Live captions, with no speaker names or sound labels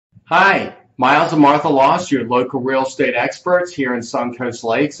Hi, Miles and Martha Loss, your local real estate experts here in Suncoast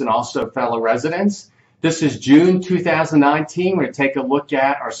Lakes and also fellow residents. This is June 2019. We're going to take a look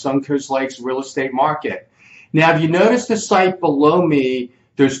at our Suncoast Lakes real estate market. Now, if you notice the site below me,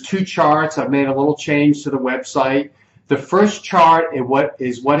 there's two charts. I've made a little change to the website. The first chart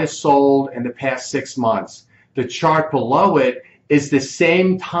is what is sold in the past 6 months. The chart below it is the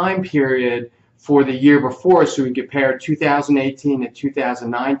same time period for the year before, so we can compare 2018 to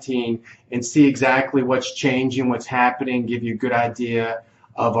 2019 and see exactly what's changing, what's happening, give you a good idea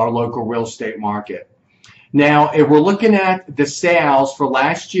of our local real estate market. Now, if we're looking at the sales for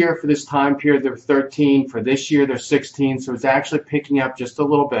last year, for this time period, they're 13. For this year, they're 16, so it's actually picking up just a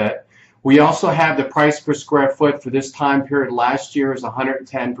little bit. We also have the price per square foot for this time period. Last year is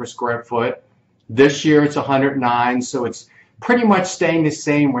 110 per square foot. This year, it's 109, so it's pretty much staying the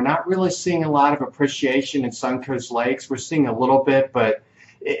same. We're not really seeing a lot of appreciation in Suncoast Lakes. We're seeing a little bit, but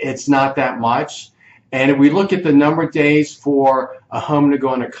it's not that much. And if we look at the number of days for a home to go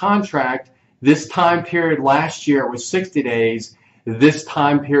under contract, this time period last year it was 60 days. This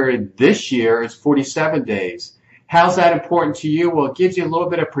time period this year is 47 days. How's that important to you? Well, it gives you a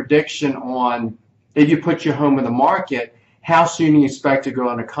little bit of prediction on if you put your home in the market, how soon you expect to go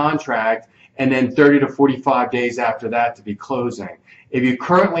under contract, and then 30 to 45 days after that to be closing. If you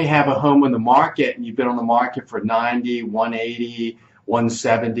currently have a home in the market and you've been on the market for 90, 180,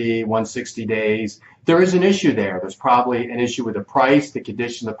 170, 160 days, there is an issue there. There's probably an issue with the price, the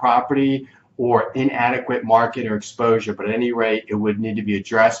condition of the property, or inadequate market or exposure. But at any rate, it would need to be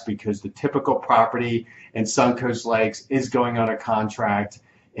addressed because the typical property in Suncoast Lakes is going on a contract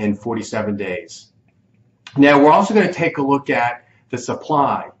in 47 days. Now, we're also going to take a look at the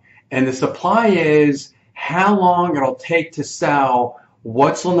supply. And the supply is how long it'll take to sell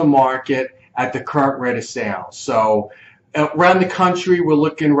what's on the market at the current rate of sale. So around the country, we're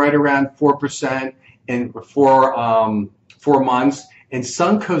looking right around 4% in 4 months. In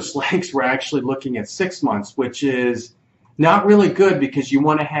Suncoast Lakes, we're actually looking at 6 months, which is not really good because you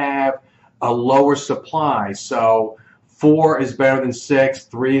want to have a lower supply. So 4 is better than 6,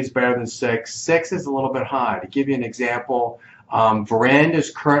 3 is better than 6, 6 is a little bit high. To give you an example, Verandas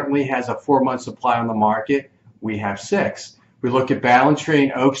currently has a 4-month supply on the market. We have 6. We look at Ballantree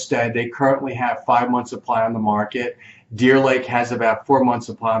and Oakstead. They currently have 5-month supply on the market. Deer Lake has about 4-month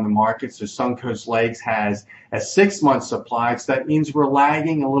supply on the market. So Suncoast Lakes has a 6-month supply. So that means we're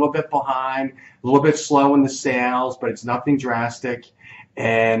lagging a little bit behind, a little bit slow in the sales, but it's nothing drastic.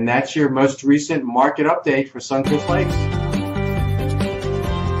 And that's your most recent market update for Suncoast Lakes.